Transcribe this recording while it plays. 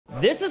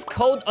This is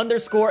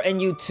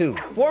code_NU2.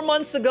 4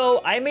 months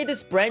ago, I made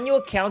this brand new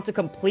account to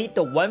complete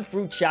the 1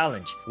 fruit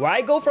challenge, where I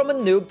go from a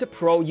noob to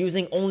pro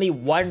using only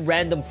 1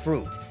 random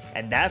fruit.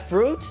 And that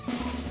fruit?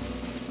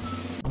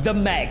 The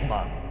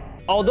magma.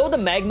 Although the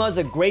magma is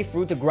a great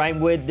fruit to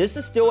grind with, this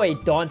is still a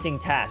daunting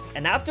task.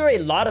 And after a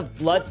lot of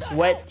blood,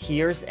 sweat,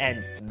 tears,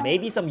 and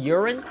maybe some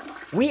urine,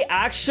 we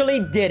actually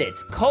did it.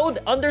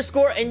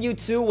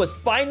 Code_NU2 was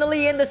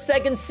finally in the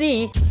second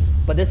sea,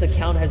 but this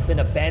account has been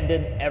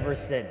abandoned ever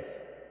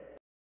since.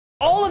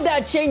 All of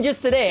that changes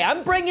today.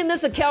 I'm bringing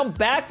this account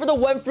back for the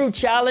 1 fruit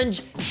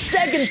challenge,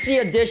 second sea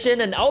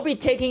edition, and I'll be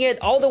taking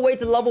it all the way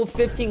to level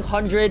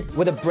 1500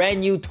 with a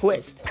brand new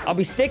twist. I'll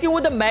be sticking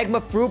with the magma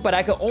fruit, but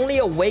I can only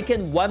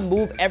awaken 1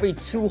 move every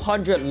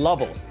 200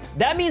 levels.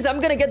 That means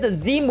I'm gonna get the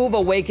Z move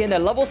awakened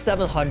at level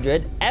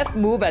 700, F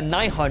move at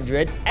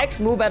 900, X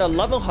move at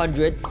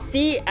 1100,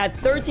 C at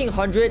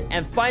 1300,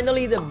 and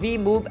finally the V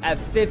move at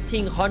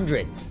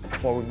 1500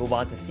 before we move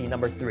on to sea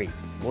number 3.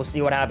 We'll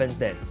see what happens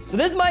then. So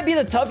this might be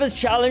the toughest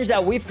challenge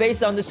that we've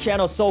faced on this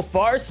channel so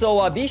far,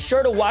 so be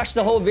sure to watch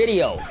the whole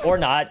video. Or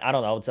not, I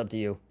don't know, it's up to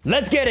you.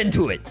 Let's get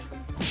into it.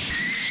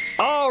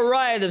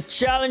 Alright, the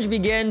challenge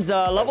begins,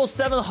 level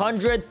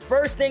 700.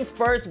 First things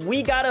first,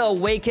 we gotta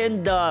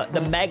awaken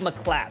the magma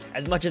clap.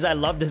 As much as I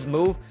love this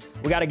move,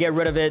 we gotta get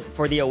rid of it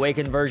for the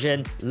awakened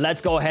version. Let's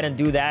go ahead and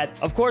do that.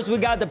 Of course, we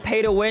got the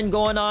pay to win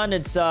going on.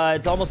 It's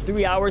almost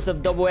 3 hours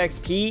of double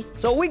XP.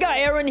 So we got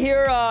Aaron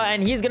here,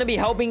 and he's gonna be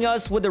helping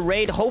us with the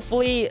raid.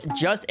 Hopefully,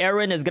 just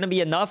Aaron is gonna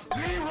be enough.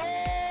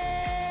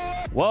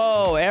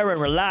 Whoa, Aaron,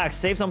 relax.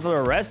 Save some for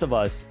the rest of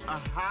us.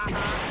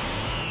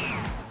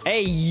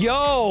 Hey,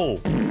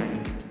 yo!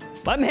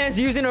 My man's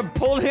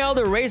pulling out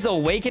the Raise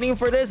Awakening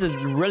for this is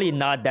really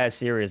not that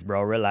serious,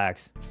 bro.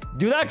 Relax.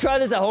 Do not try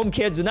this at home,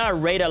 kids. Do not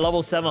raid at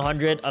level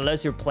 700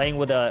 unless you're playing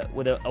with a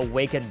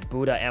awakened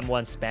Buddha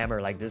M1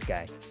 spammer like this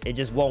guy. It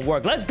just won't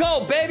work. Let's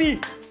go, baby!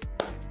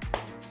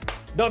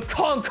 The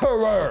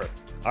Conqueror!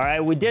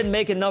 Alright, we did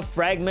make enough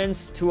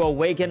fragments to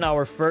awaken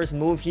our first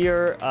move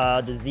here.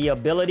 The Z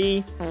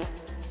ability.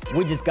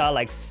 We just got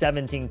like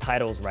 17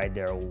 titles right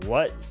there.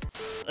 What?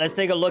 Let's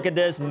take a look at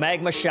this.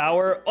 Magma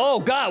shower. Oh,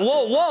 God.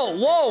 Whoa, whoa,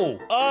 whoa.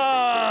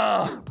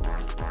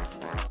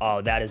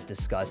 Oh, that is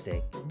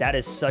disgusting. That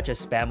is such a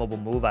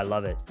spammable move. I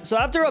love it. So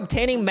after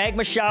obtaining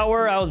magma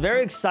shower, I was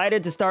very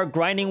excited to start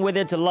grinding with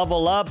it to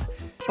level up.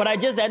 But I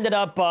just ended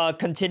up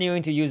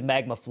continuing to use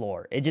magma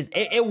floor.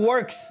 It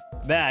works.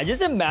 Man,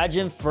 just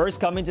imagine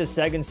first coming to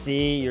second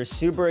sea. You're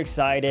super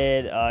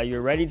excited.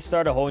 You're ready to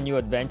start a whole new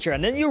adventure.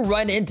 And then you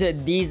run into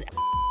these...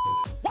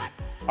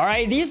 All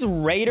right, these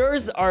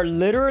raiders are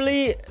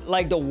literally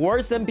like the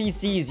worst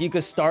NPCs you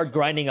could start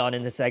grinding on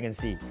in the second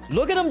sea.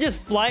 Look at them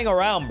just flying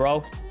around,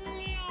 bro.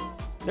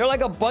 They're like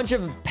a bunch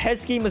of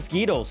pesky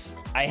mosquitoes.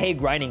 I hate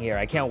grinding here.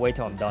 I can't wait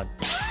till I'm done.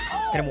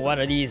 Hit him with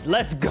one of these.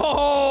 Let's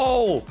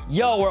go!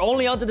 Yo, we're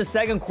only on to the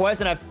second quest,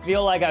 and I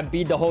feel like I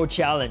beat the whole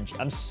challenge.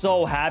 I'm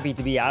so happy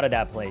to be out of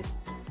that place.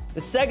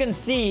 The second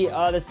sea,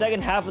 the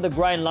second half of the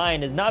grind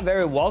line is not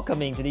very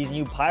welcoming to these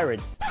new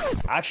pirates.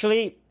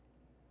 Actually...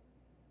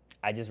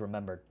 I just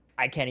remembered.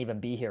 I can't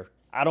even be here.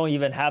 I don't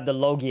even have the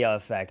Logia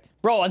effect.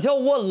 Bro,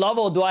 until what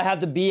level do I have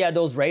to be at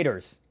those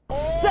raiders?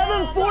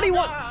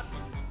 741!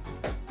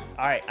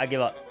 Alright, I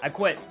give up. I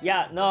quit.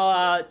 Yeah,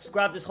 no,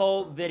 scrap this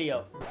whole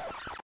video.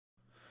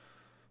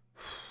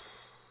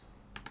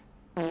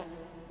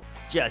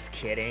 Just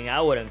kidding. I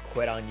wouldn't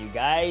quit on you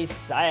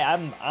guys.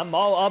 I'm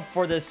all up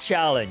for this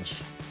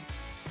challenge.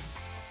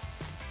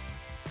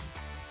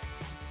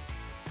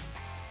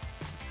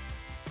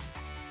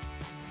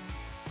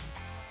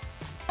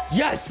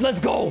 Yes, let's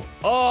go.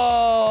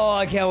 Oh,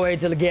 I can't wait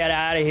to get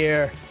out of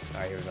here. All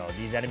right, here we go.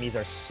 These enemies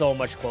are so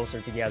much closer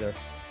together.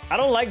 I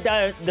don't like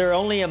that they're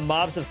only in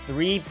mobs of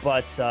 3,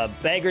 but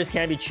beggars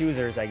can be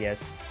choosers, I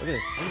guess. Look at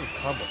this. Look at this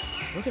combo.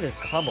 Look at this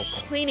combo.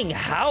 Cleaning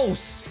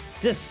house.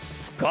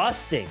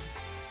 Disgusting.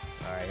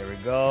 All right, here we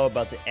go.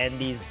 About to end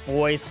these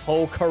boys'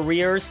 whole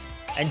careers.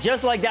 And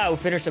just like that, we'll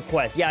finish the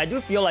quest. Yeah, I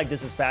do feel like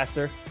this is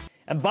faster.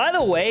 And by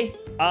the way,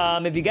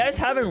 if you guys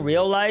haven't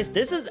realized,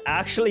 this is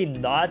actually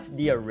not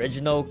the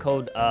original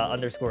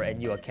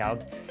code_NU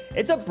account.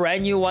 It's a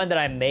brand new one that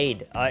I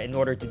made in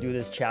order to do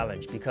this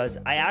challenge, because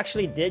I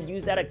actually did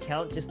use that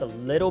account just a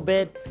little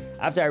bit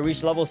after I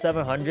reached level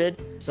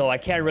 700. So I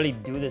can't really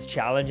do this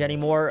challenge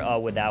anymore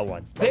with that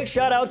one. Big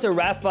shout out to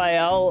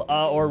Raphael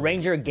or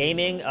Ranger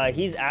Gaming.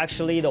 He's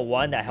actually the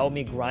one that helped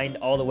me grind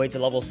all the way to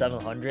level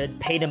 700.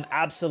 Paid him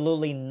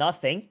absolutely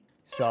nothing.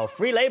 So,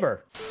 free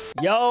labor.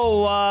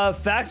 Yo,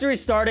 factory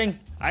starting.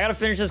 I gotta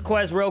finish this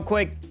quest real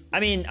quick. I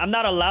mean, I'm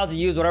not allowed to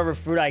use whatever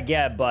fruit I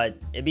get, but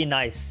it'd be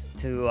nice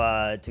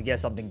to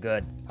get something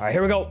good. All right,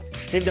 here we go.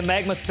 See if the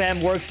magma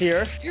spam works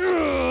here.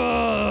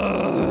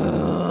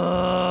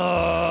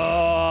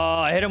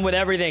 I hit him with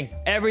everything.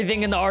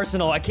 Everything in the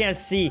arsenal. I can't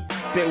see.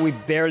 We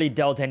barely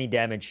dealt any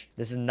damage.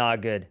 This is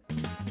not good.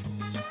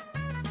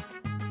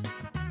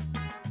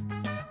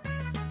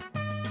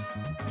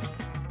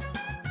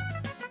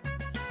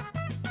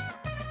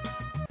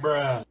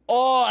 Bruh.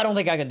 Oh, I don't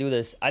think I can do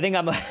this. I think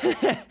I'm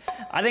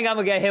I think I'm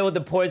gonna get hit with the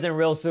poison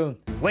real soon.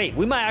 Wait,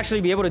 we might actually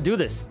be able to do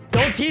this.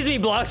 Don't tease me,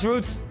 Blox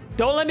Roots.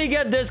 Don't let me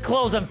get this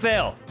close and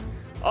fail.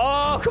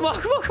 Oh, come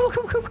on, come on, come on,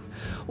 come on, come on.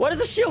 Why does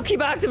the shield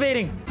keep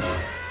activating?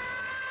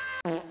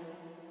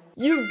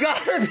 You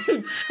gotta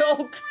be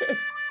joking.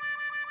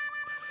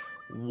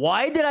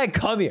 Why did I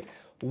come here?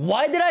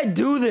 Why did I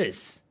do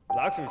this?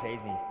 Blox Roots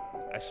hates me.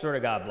 I swear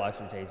to God, Blox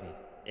Roots hates me.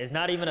 It's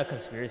not even a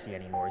conspiracy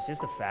anymore. It's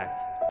just a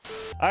fact.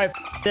 All right,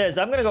 f this.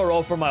 I'm gonna go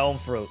roll for my own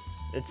fruit.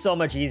 It's so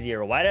much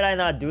easier. Why did I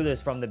not do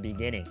this from the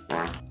beginning?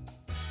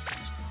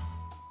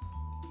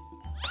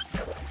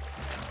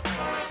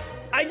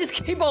 I just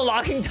keep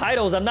unlocking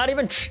titles. I'm not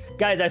even...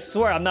 Guys, I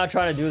swear I'm not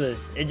trying to do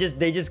this.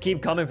 They just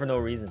keep coming for no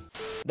reason.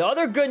 The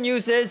other good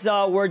news is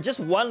we're just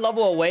one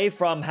level away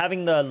from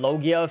having the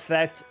Logia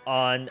effect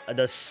on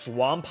the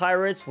Swamp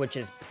Pirates, which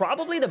is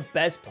probably the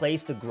best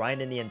place to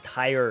grind in the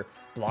entire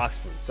Blox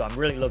fruit. So I'm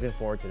really looking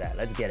forward to that.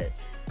 Let's get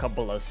it.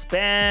 Couple of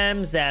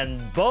spams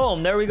and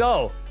boom, there we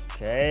go.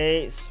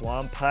 Okay,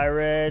 Swamp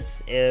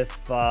Pirates.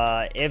 If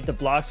the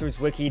Blox Fruits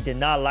wiki did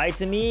not lie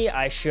to me,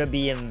 I should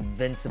be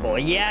invincible.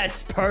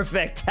 Yes,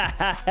 perfect.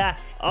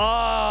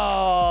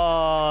 Oh,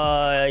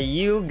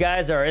 you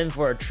guys are in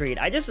for a treat.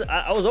 I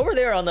was over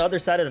there on the other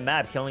side of the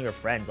map killing your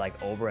friends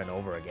like over and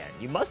over again.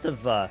 You must have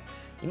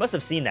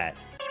seen that.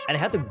 And it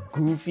had the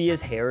goofiest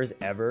hairs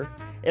ever.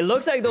 It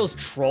looks like those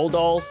troll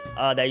dolls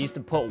that used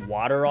to put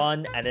water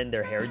on and then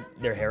their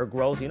hair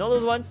grows. You know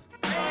those ones?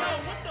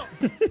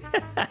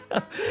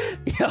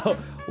 Yo,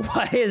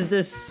 why is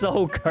this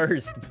so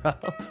cursed, bro?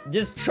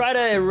 Just try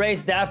to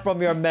erase that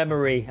from your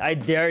memory. I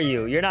dare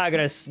you. You're not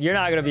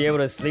gonna be able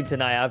to sleep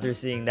tonight after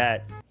seeing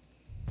that.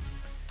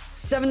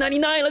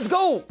 $7.99, let's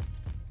go!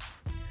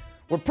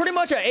 We're pretty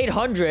much at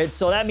 800,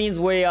 so that means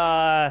we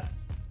got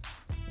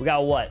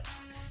what?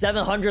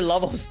 700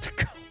 levels to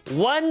go.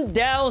 1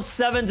 down,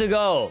 7 to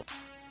go.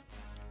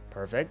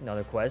 Perfect,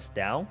 another quest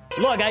down.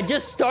 Look, I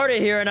just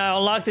started here and I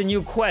unlocked a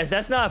new quest.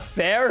 That's not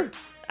fair.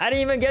 I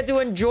didn't even get to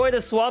enjoy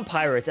the Swamp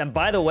Pirates. And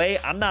by the way,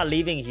 I'm not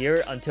leaving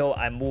here until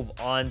I move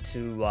on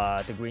to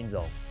the green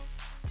zone.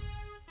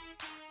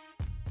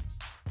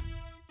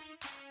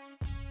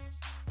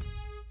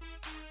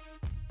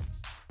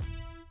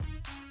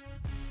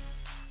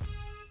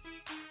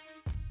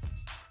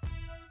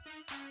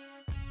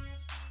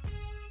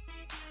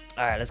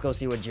 All right, let's go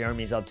see what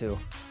Jeremy's up to.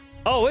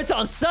 Oh, it's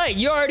on site.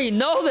 You already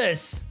know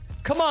this.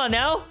 Come on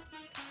now.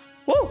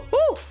 Woo,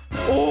 woo.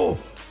 Oh.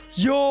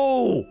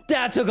 Yo,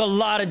 that took a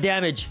lot of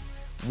damage.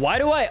 Why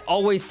do I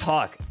always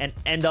talk and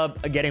end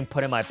up getting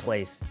put in my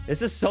place?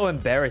 This is so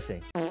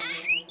embarrassing.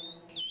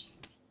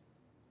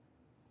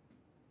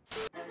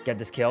 Get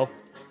this kill.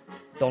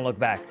 Don't look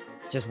back.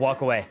 Just walk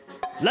away.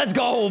 Let's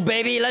go,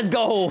 baby. Let's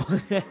go. All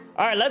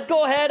right, let's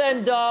go ahead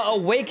and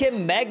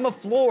awaken Magma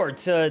Floor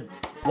to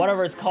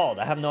whatever it's called.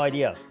 I have no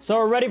idea. So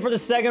we're ready for the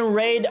second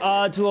raid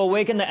to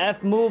awaken the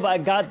F move. I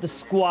got the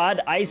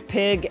squad, Ice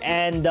Pig,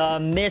 and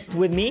Mist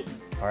with me.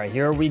 All right,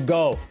 here we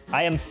go.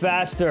 I am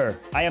faster.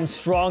 I am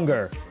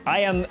stronger.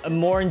 I am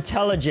more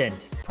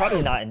intelligent.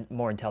 Probably not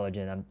more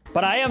intelligent,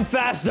 but I am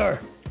faster.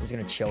 I'm just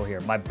gonna chill here.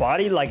 My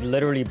body like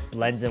literally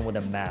blends in with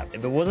the map.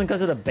 If it wasn't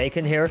because of the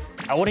bacon here,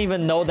 I wouldn't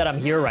even know that I'm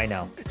here right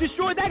now.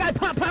 Destroy that guy.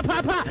 Pop, pop,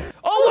 pop, pop.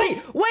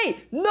 Oh,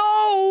 wait.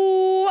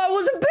 No, I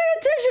wasn't paying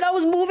attention. I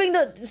was moving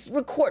the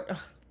record.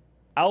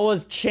 I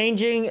was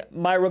changing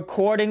my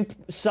recording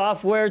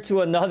software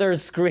to another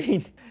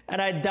screen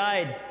and I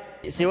died.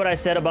 See what I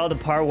said about the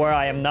part where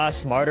I am not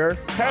smarter?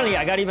 Apparently,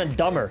 I got even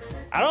dumber.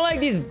 I don't like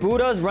these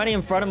Buddhas running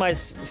in front of my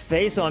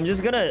face, so I'm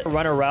just gonna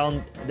run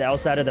around the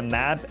outside of the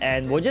map,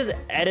 and we'll just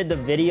edit the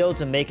video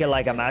to make it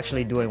like I'm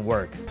actually doing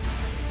work.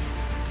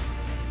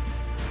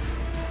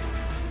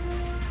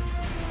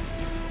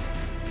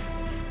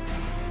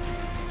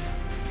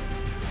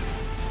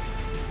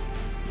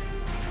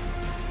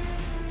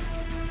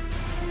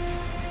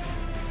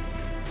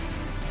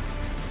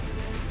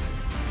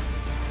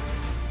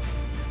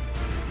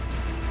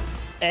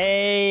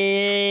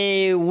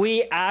 Hey,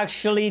 we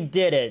actually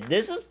did it.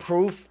 This is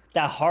proof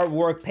that hard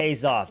work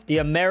pays off. The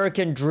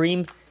American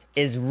dream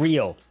is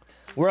real.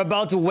 We're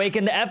about to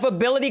awaken the F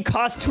ability,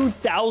 cost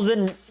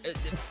 2,000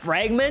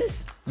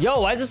 fragments? Yo,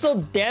 why is it so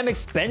damn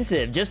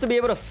expensive? Just to be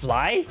able to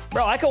fly?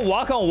 Bro, I can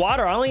walk on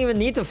water. I don't even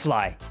need to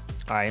fly.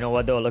 All right, you know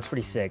what though? It looks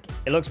pretty sick.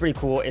 It looks pretty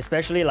cool,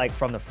 especially like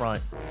from the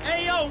front.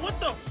 Hey, yo, what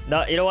the?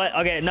 No, you know what?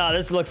 Okay, no,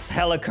 this looks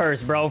hella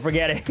cursed, bro.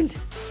 Forget it.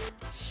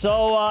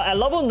 So, at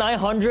level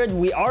 900,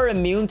 we are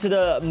immune to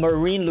the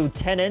Marine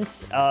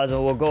Lieutenants.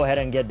 So we'll go ahead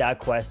and get that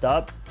quest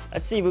up.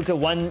 Let's see if we could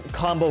one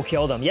combo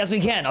kill them. Yes, we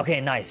can. Okay,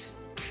 nice.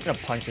 Just gonna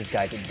punch this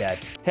guy to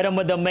death. Hit him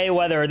with the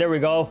Mayweather. There we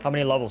go. How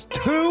many levels?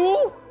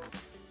 2?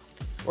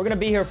 We're gonna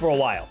be here for a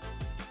while.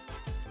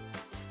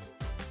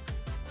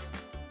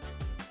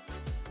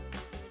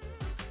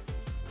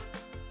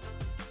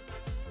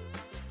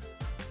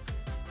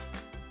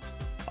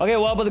 Okay,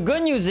 well, but the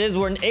good news is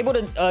we're able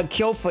to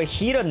kill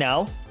Fajita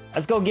now.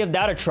 Let's go give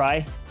that a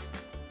try.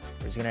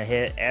 We're just gonna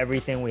hit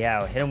everything we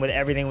have. Hit him with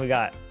everything we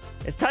got.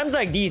 It's times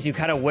like these you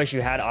kind of wish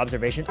you had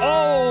observation.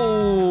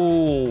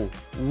 Oh!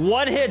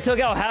 One hit took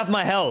out half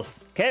my health.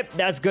 Okay,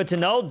 that's good to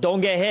know.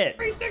 Don't get hit.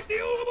 360.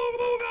 Ooga,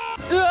 booga,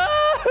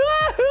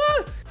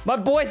 booga. My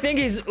boy think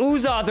he's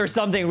Uzoth or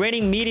something,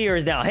 raining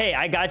meteors down. Hey,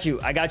 I got you.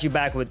 I got you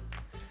back with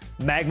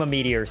magma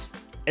meteors.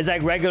 It's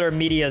like regular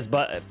meteors,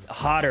 but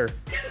hotter.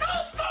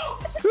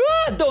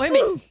 Don't hit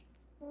me.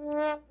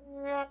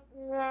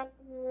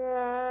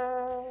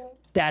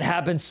 That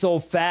happened so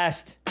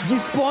fast. You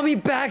spawn me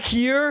back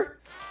here?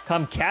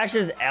 Come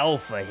Cash's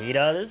Alpha,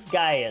 Hita. This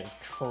guy is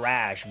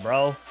trash,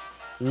 bro.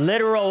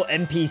 Literal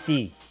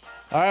NPC.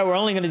 All right, we're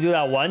only gonna do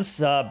that once.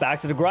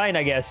 Back to the grind,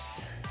 I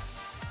guess.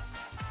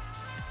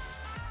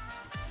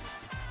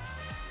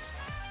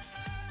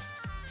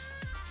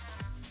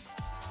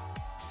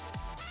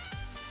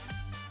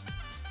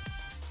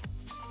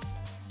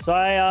 So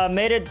I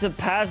made it to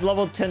past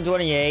level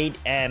 1028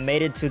 and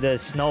made it to the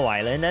Snow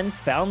Island and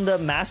found the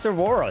Master of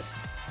Auras.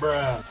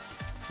 Bruh.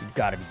 You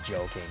gotta be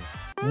joking.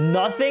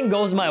 Nothing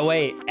goes my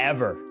way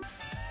ever.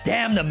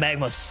 Damn, the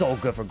magma's so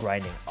good for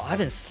grinding. Oh, I've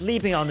been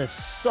sleeping on this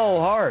so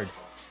hard.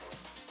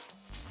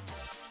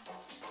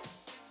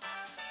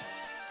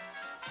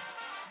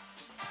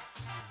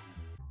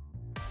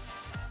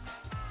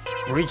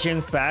 Reaching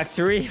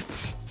factory?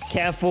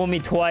 Can't fool me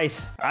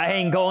twice. I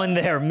ain't going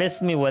there.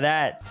 Missed me with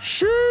that.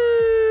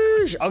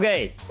 Sheesh.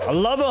 Okay, I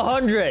love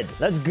 100.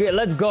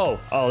 Let's go.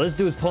 Oh, this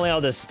dude's pulling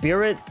out the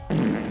spirit.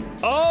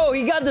 Oh,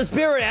 he got the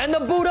spirit and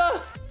the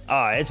Buddha.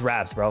 Oh, it's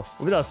wraps, bro.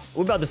 We're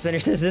about to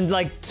finish this in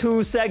like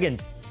 2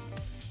 seconds.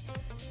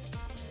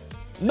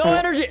 No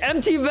energy.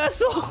 Empty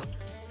vessel.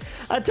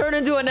 I turned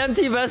into an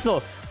empty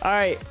vessel. All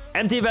right,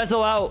 empty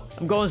vessel out.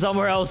 I'm going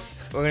somewhere else.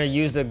 We're gonna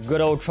use the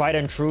good old tried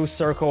and true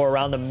circle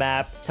around the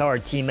map till our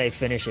teammate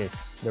finishes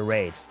the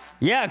raid.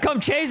 Yeah, come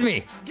chase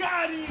me.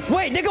 Got him.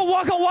 Wait, they can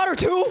walk on water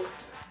too?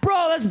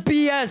 Bro, that's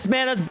BS,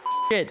 man. That's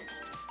shit.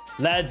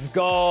 Let's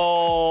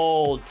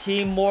go.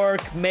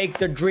 Teamwork, make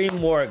the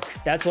dream work.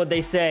 That's what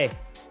they say.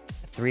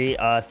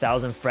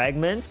 3,000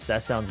 fragments.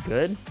 That sounds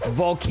good.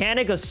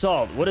 Volcanic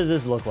assault. What does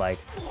this look like?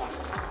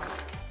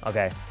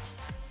 Okay.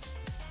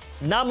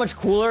 Not much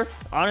cooler,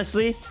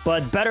 honestly,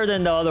 but better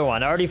than the other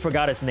one. I already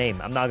forgot its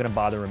name. I'm not gonna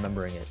bother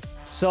remembering it.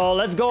 So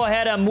let's go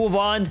ahead and move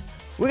on.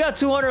 We got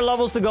 200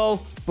 levels to go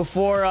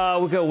before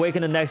we can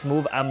awaken the next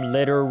move. I'm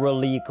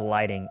literally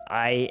gliding.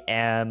 I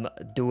am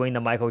doing the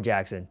Michael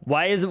Jackson.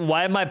 Why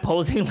am I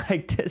posing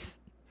like this?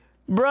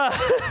 Bruh.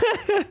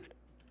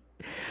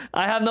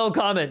 I have no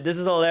comment. This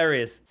is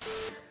hilarious.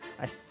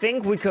 I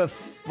think we could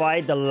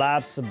fight the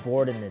lab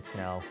subordinates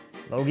now.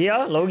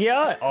 Logia?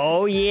 Logia?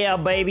 Oh yeah,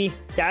 baby.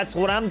 That's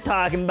what I'm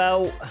talking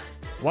about.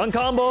 One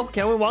combo.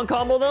 Can we one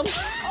combo them?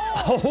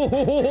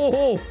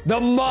 Oh, the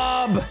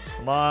mob.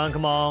 Come on,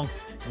 come on.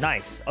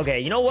 Nice. Okay,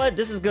 you know what?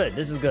 This is good.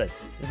 This is good.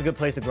 This is a good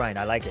place to grind.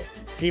 I like it.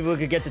 See if we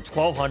could get to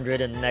 1200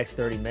 in the next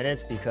 30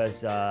 minutes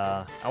because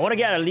I want to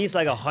get at least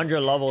like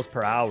 100 levels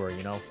per hour,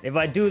 you know? If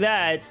I do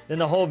that, then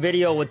the whole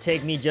video would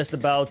take me just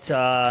about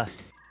 8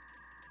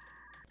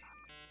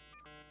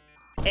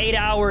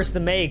 hours to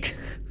make.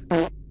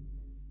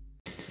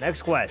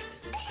 Next quest.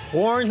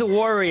 Horned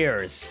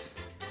Warriors.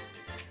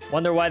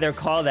 Wonder why they're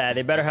called that.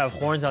 They better have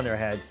horns on their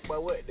heads.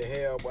 But what the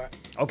hell, boy?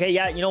 Okay,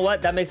 yeah, you know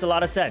what? That makes a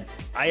lot of sense.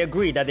 I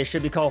agree that they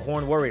should be called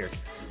Horned Warriors.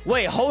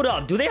 Wait, hold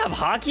up. Do they have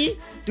hockey?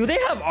 Do they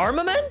have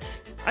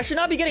armament? I should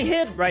not be getting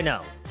hit right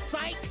now.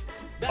 Psych.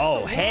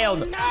 Oh, hell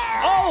no.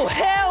 Oh,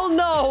 hell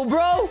no,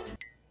 bro.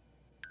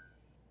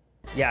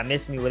 Yeah,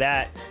 missed me with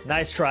that.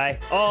 Nice try.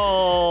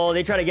 Oh,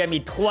 they tried to get me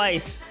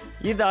twice.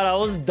 You thought I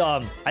was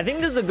dumb. I think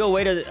this is a good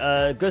way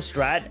to, good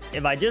strat.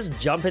 If I just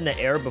jump in the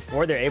air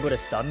before they're able to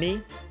stun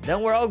me, then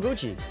we're all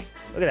Gucci.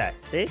 Look at that.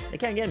 See? They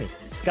can't get me.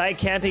 Sky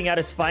camping at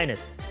its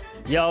finest.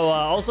 Yo,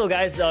 also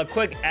guys,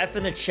 quick F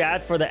in the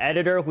chat for the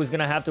editor who's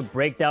gonna have to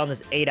break down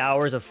this 8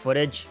 hours of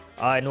footage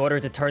in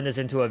order to turn this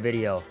into a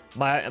video.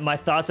 My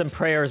thoughts and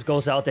prayers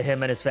goes out to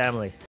him and his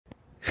family.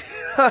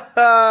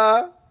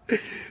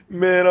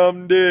 Man,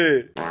 I'm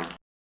dead.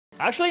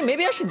 Actually,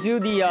 maybe I should do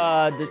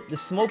the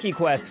Smoky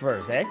quest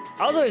first, eh?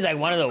 Also, he's like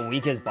one of the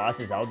weakest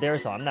bosses out there,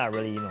 so I'm not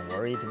really even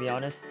worried, to be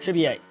honest. Should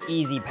be an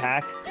easy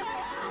pack.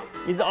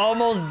 He's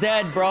almost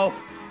dead, bro.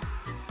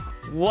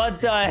 What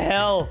the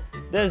hell?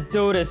 This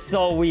dude is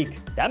so weak.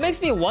 That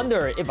makes me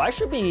wonder if I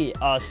should be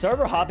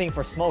server hopping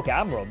for Smoke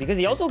Admiral, because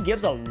he also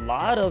gives a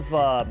lot of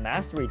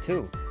mastery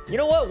too. You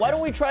know what? Why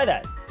don't we try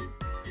that?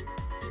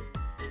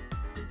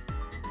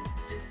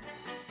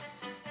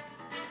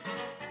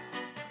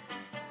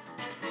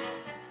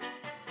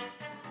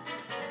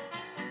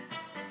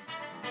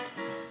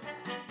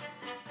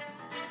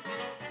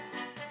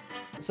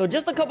 So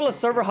just a couple of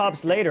server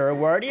hops later,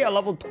 we're already at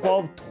level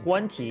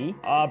 1220.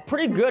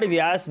 Pretty good if you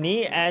ask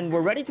me, and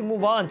we're ready to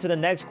move on to the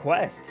next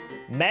quest.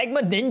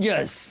 Magma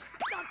Ninjas.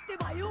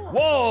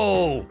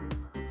 Whoa!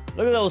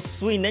 Look at those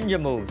sweet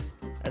ninja moves.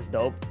 That's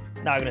dope.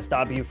 Not gonna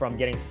stop you from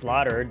getting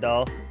slaughtered,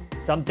 though.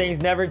 Some things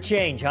never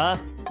change, huh?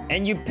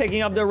 And you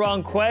picking up the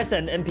wrong quest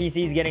and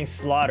NPCs getting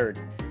slaughtered.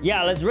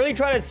 Yeah, let's really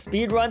try to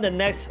speedrun the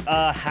next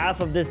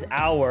half of this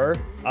hour,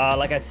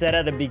 like I said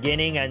at the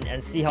beginning,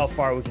 and see how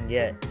far we can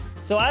get.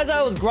 So as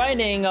I was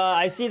grinding,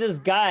 I see this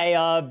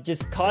guy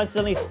just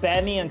constantly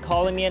spamming and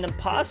calling me an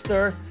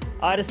imposter.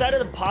 I decided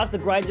to pause the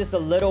grind just a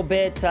little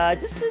bit,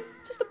 just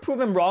to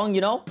prove him wrong,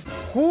 you know?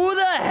 Who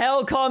the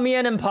hell called me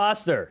an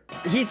imposter?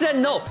 He said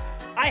no.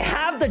 I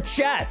have the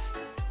chats.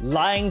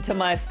 Lying to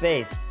my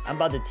face. I'm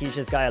about to teach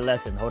this guy a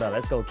lesson. Hold on,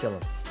 let's go kill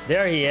him.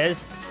 There he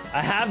is.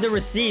 I have the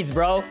receipts,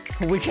 bro.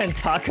 We can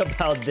talk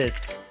about this.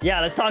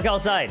 Yeah, let's talk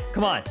outside.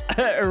 Come on.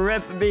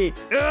 Rip me.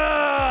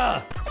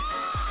 Ugh!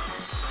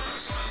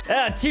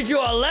 Yeah, teach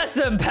you a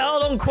lesson, pal.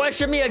 Don't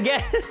question me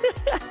again.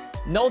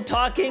 No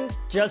talking,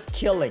 just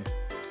killing.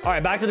 All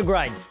right, back to the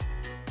grind.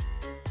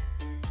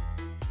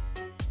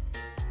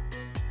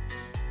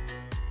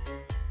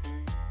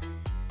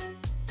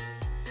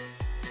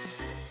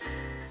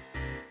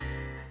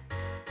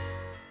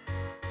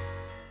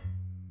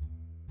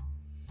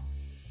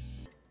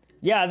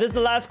 Yeah, this is the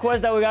last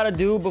quest that we gotta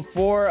do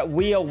before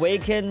we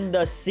awaken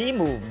the C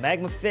move,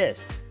 Magma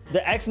Fist.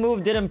 The X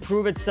move didn't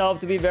prove itself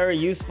to be very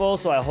useful,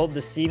 so I hope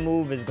the C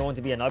move is going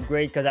to be an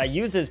upgrade, because I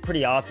use this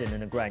pretty often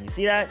in the grind. You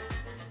see that?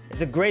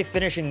 It's a great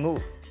finishing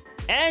move.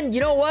 And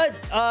you know what?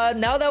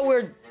 Now that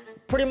we're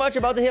pretty much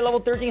about to hit level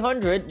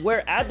 1300,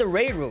 we're at the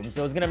raid room,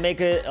 so it's gonna make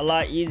it a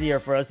lot easier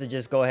for us to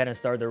just go ahead and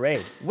start the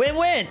raid.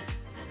 Win-win!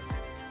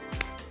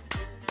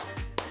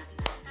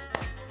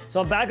 So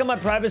I'm back on my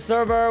private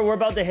server. We're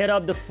about to hit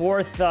up the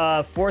fourth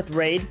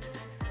raid.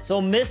 So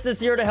Mist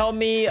is here to help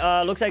me.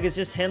 Looks like it's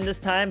just him this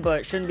time,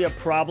 but shouldn't be a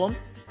problem.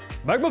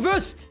 Magma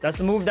Fist! That's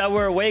the move that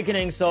we're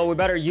awakening, so we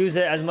better use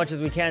it as much as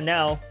we can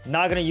now.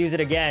 Not gonna use it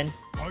again.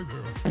 Hi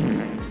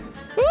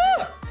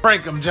there.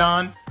 Break him,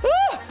 John.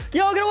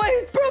 Yo, get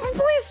away! Bro,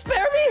 please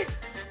spare me!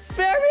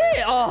 Spare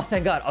me! Oh,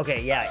 thank God.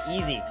 Okay, yeah,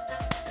 easy.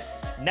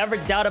 Never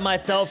doubted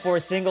myself for a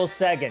single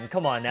second.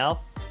 Come on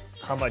now.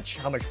 How much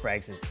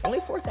frags is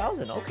only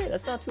 4,000? Okay,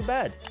 that's not too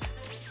bad.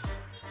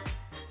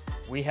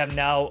 We have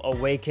now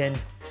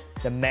awakened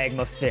the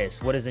Magma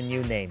Fist. What is the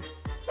new name?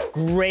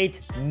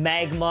 Great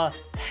Magma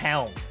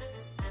Hound.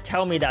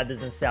 Tell me that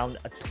doesn't sound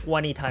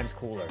 20 times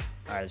cooler.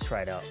 All right, let's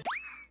try it out.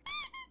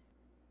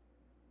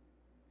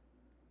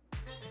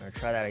 Gonna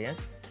try that again.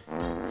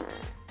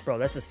 Bro,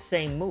 that's the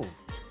same move.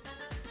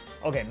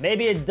 Okay,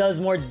 maybe it does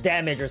more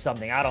damage or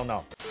something. I don't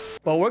know.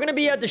 But we're gonna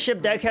be at the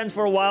ship deckhands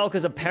for a while,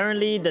 because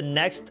apparently the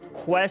next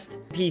quest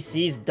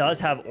PCs does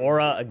have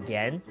aura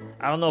again.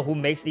 I don't know who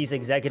makes these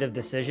executive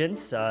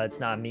decisions. It's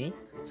not me.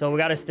 So we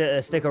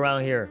gotta stick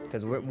around here,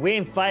 because we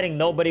ain't fighting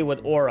nobody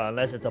with aura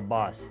unless it's a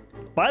boss.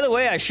 By the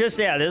way, I should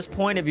say at this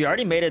point, if you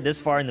already made it this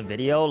far in the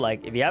video,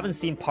 like if you haven't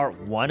seen part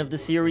 1 of the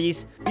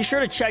series, be sure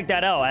to check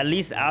that out, at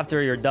least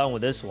after you're done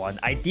with this one.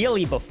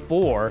 Ideally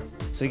before,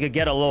 so you could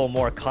get a little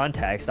more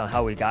context on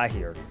how we got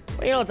here.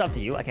 But you know, it's up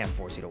to you. I can't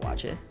force you to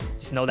watch it.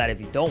 Just know that if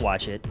you don't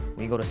watch it,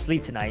 when you go to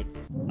sleep tonight,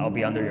 I'll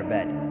be under your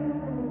bed.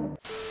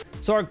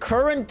 So our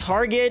current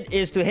target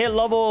is to hit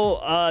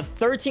level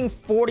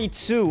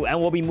 1342, and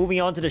we'll be moving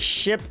on to the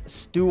ship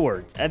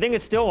steward. I think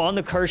it's still on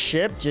the cursed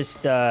ship,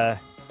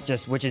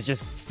 which is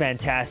just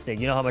fantastic.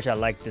 You know how much I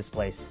like this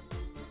place.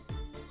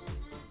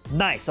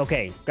 Nice.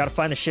 Okay, gotta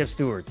find the ship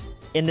stewards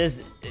in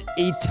this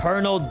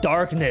eternal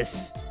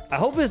darkness. I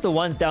hope it's the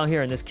ones down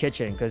here in this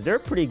kitchen, because they're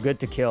pretty good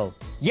to kill.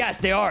 Yes,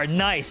 they are.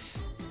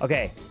 Nice.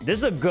 Okay, this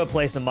is a good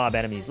place to mob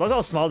enemies. Look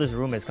how small this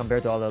room is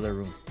compared to all the other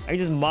rooms. I can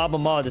just mob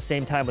them all at the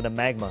same time with a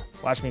magma.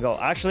 Watch me go.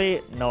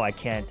 Actually, no, I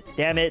can't.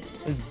 Damn it.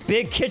 This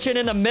big kitchen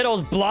in the middle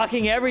is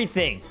blocking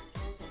everything.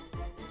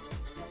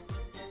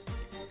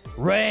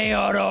 Rain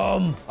on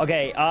them.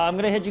 Okay, I'm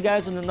gonna hit you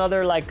guys with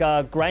another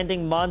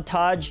grinding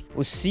montage.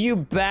 We'll see you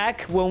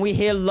back when we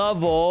hit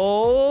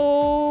level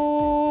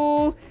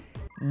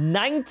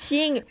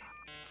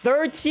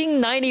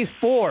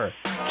 1394.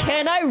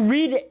 Can I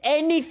read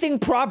anything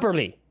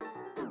properly?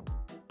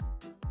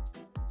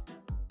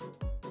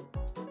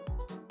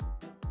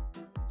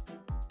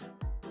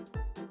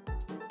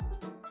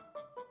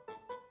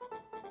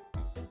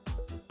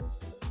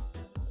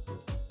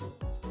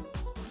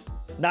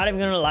 Not even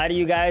gonna lie to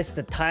you guys,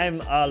 the time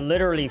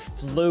literally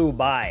flew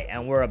by,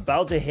 and we're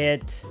about to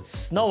hit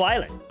Snow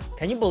Island.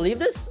 Can you believe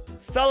this?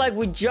 Felt like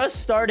we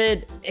just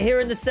started here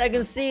in the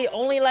second sea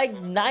only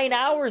like 9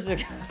 hours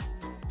ago.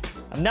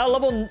 I'm now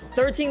level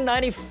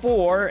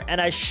 1394, and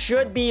I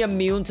should be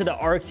immune to the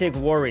Arctic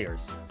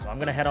Warriors. So I'm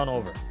gonna head on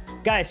over.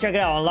 Guys, check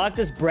it out. Unlock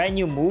this brand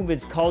new move.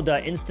 It's called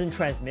Instant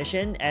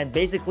Transmission, and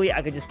basically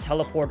I could just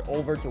teleport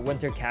over to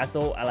Winter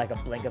Castle at like a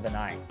blink of an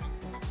eye.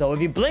 So if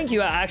you blink,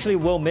 you actually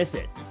will miss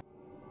it.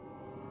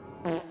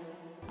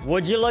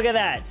 Would you look at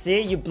that?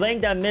 See, you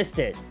blinked and missed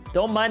it.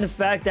 Don't mind the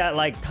fact that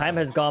like time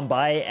has gone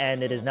by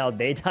and it is now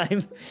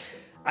daytime.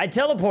 I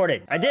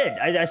teleported. I did.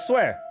 I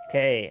swear.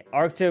 Okay,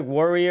 Arctic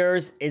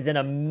Warriors is an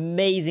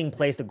amazing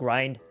place to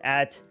grind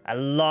at. I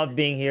love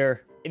being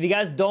here. If you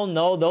guys don't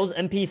know, those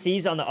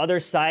NPCs on the other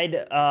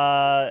side,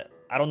 I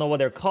don't know what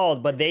they're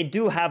called, but they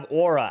do have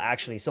aura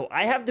actually. So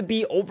I have to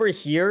be over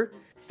here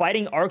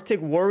fighting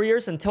Arctic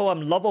warriors until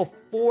I'm level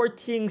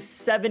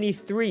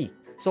 1473.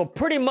 So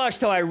pretty much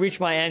till I reach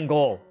my end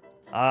goal.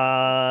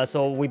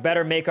 So we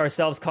better make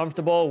ourselves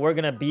comfortable. We're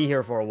gonna be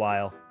here for a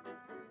while.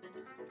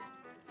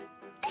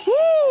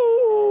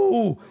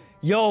 Woo!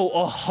 Yo,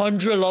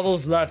 100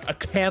 levels left. I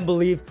can't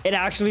believe it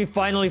actually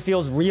finally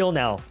feels real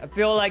now. I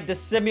feel like the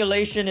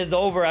simulation is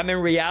over. I'm in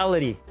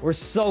reality. We're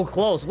so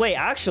close. Wait,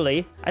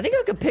 actually, I think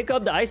I could pick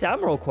up the Ice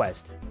Admiral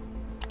quest.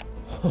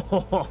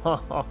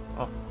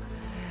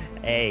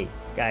 Hey,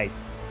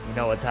 guys, you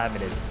know what time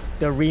it is.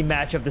 The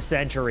rematch of the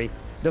century.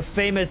 The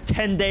famous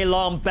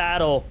 10-day-long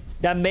battle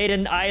that made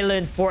an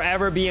island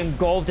forever be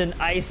engulfed in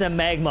ice and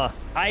magma.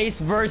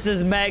 Ice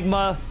versus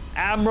magma.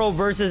 Admiral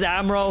versus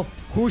Admiral.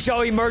 Who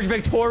shall emerge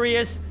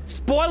victorious?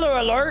 Spoiler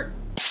alert!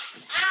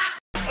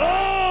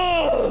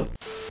 Oh!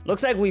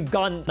 Looks like we've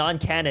gone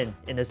non-canon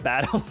in this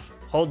battle.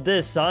 Hold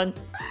this, son.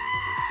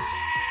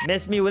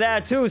 Miss me with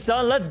that too,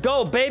 son. Let's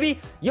go, baby.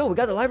 Yo, we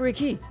got the library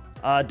key.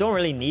 Don't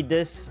really need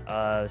this.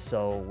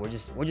 So we'll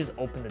just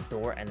open the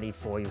door and leave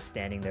Foyu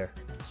standing there.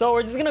 So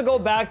we're just gonna go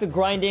back to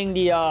grinding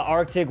the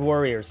Arctic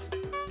warriors.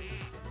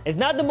 It's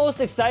not the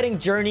most exciting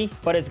journey,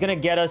 but it's gonna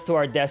get us to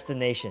our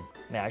destination.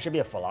 Man, I should be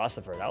a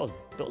philosopher.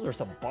 Those are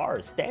some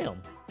bars.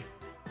 Damn.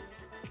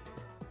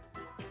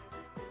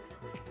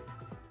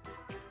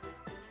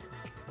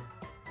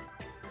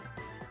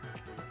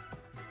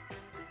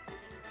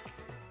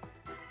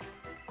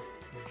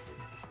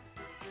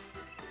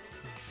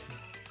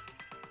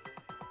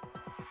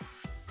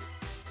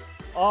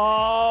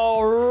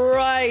 All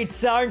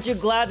right, aren't you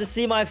glad to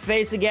see my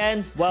face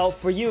again? Well,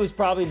 for you, it's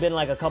probably been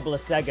like a couple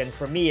of seconds.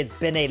 For me, it's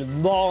been a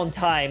long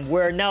time.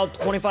 We're now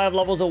 25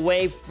 levels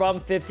away from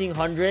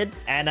 1500,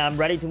 and I'm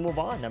ready to move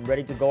on. I'm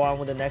ready to go on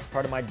with the next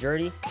part of my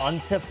journey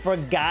onto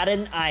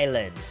Forgotten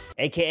Island,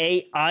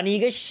 aka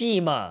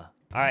Onigashima.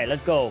 All right,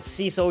 let's go.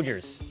 Sea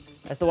soldiers.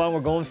 That's the one we're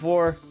going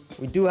for.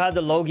 We do have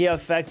the Logia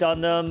effect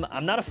on them.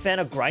 I'm not a fan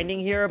of grinding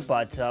here,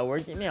 but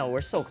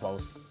we're so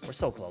close. We're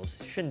so close.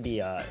 Shouldn't be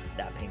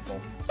that painful.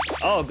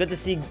 Oh, good to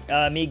see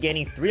me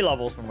gaining 3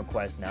 levels from a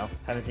quest now.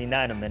 Haven't seen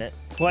that in a minute.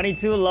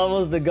 22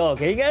 levels to go.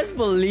 Can you guys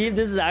believe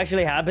this is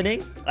actually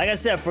happening? Like I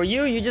said, for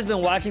you, you've just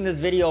been watching this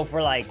video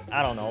for like,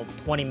 I don't know,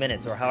 20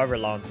 minutes or however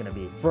long it's gonna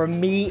be. For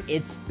me,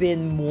 it's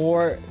been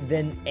more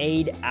than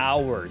 8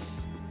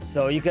 hours.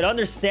 So you could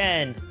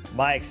understand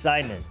my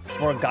excitement.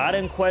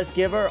 Forgotten quest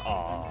giver?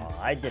 Aw.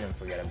 I didn't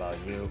forget about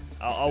you.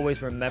 I'll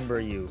always remember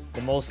you.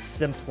 The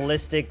most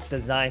simplistic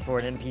design for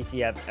an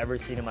NPC I've ever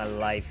seen in my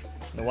life.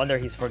 No wonder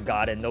he's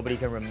forgotten. Nobody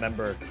can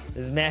remember.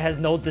 This man has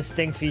no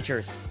distinct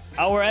features.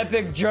 Our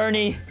epic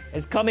journey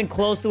is coming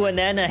close to an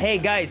end. And hey,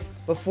 guys,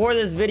 before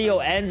this video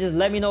ends, just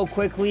let me know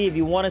quickly if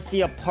you want to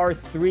see a part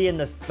 3 in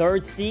the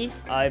 3rd sea.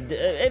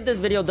 If this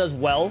video does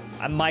well,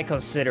 I might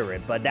consider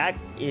it. But that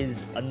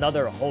is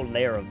another whole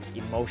layer of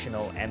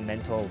emotional and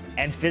mental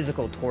and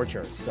physical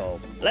torture. So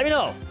let me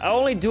know. I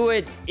only do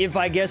it if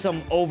I get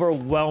some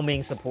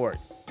overwhelming support.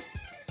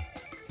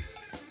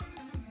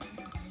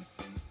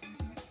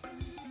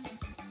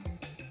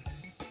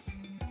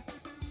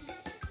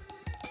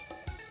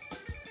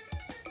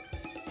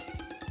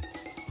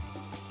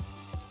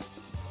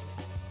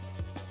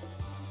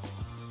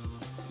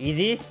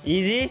 Easy,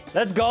 easy.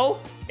 Let's go.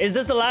 Is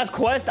this the last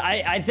quest?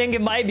 I think it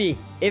might be.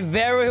 It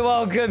very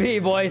well could be,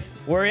 boys.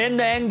 We're in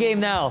the end game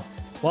now.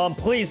 Well,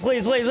 please,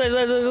 please, please, please,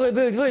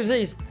 please, please,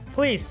 please,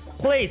 please,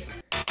 please.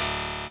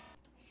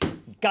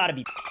 You gotta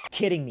be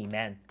kidding me,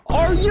 man.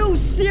 Are you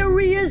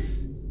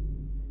serious?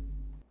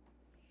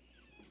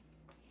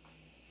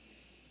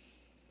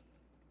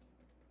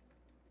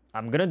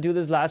 I'm gonna do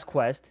this last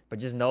quest, but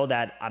just know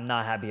that I'm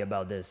not happy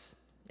about this,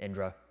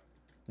 Indra.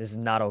 This is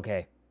not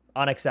okay.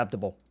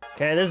 Unacceptable.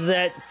 Okay, this is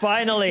it.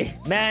 Finally.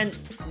 Man,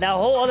 that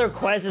whole other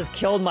quest has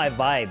killed my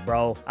vibe,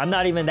 bro. I'm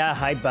not even that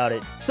hyped about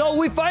it. So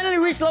we finally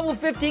reached level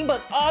 15,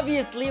 but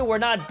obviously we're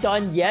not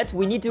done yet.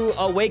 We need to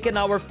awaken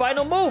our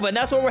final move, and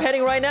that's where we're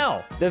heading right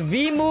now. The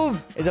V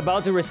move is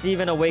about to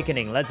receive an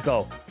awakening. Let's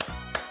go.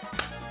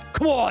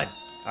 Come on.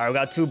 All right, we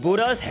got 2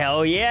 Buddhas.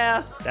 Hell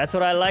yeah. That's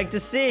what I like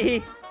to see.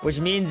 Which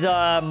means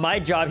my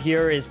job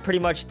here is pretty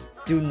much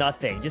do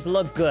nothing. Just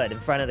look good in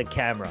front of the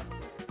camera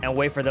and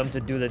wait for them to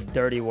do the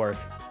dirty work.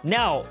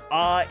 Now,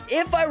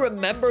 if I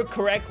remember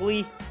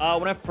correctly,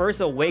 when I first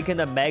awakened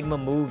the magma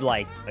move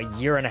like a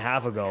year and a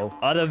half ago,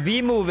 the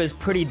V move is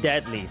pretty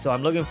deadly, so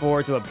I'm looking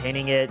forward to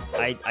obtaining it.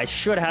 I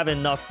should have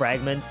enough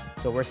fragments,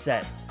 so we're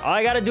set. All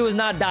I gotta do is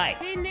not die.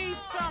 He needs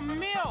some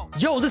milk.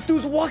 Yo, this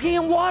dude's walking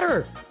in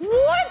water.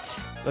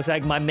 What? Looks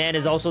like my man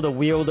is also the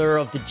wielder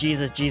of the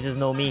Jesus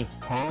know me.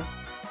 Huh?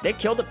 They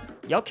killed the...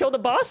 Y'all killed the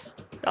boss?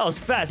 That was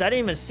fast. I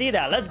didn't even see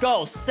that. Let's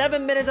go.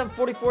 7 minutes and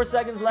 44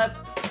 seconds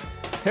left.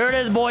 Here it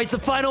is, boys. The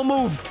final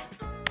move.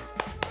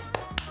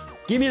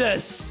 Give me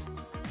this.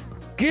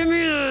 Give me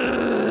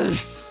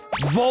this.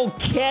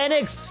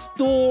 Volcanic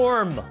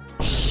storm.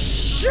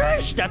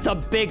 Sheesh. That's a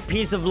big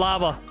piece of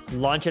lava. Let's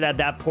launch it at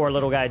that poor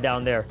little guy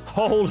down there.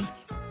 Holy.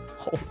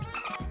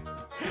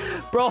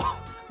 Bro,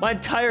 my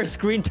entire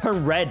screen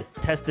turned red.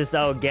 Test this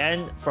out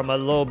again from a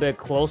little bit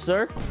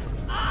closer.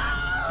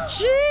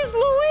 Jeez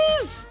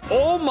Louise.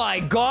 Oh my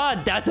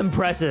god, that's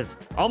impressive.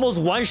 Almost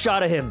one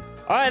shot of him.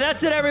 All right,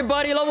 that's it,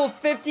 everybody. Level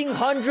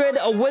 1500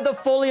 with a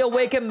fully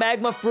awakened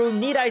magma fruit.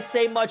 Need I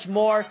say much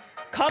more?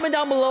 Comment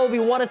down below if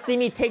you want to see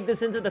me take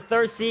this into the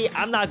third sea.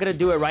 I'm not going to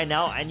do it right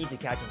now. I need to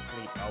catch some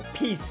sleep, bro.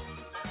 Peace.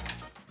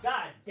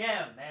 God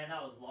damn, man.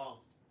 That was long.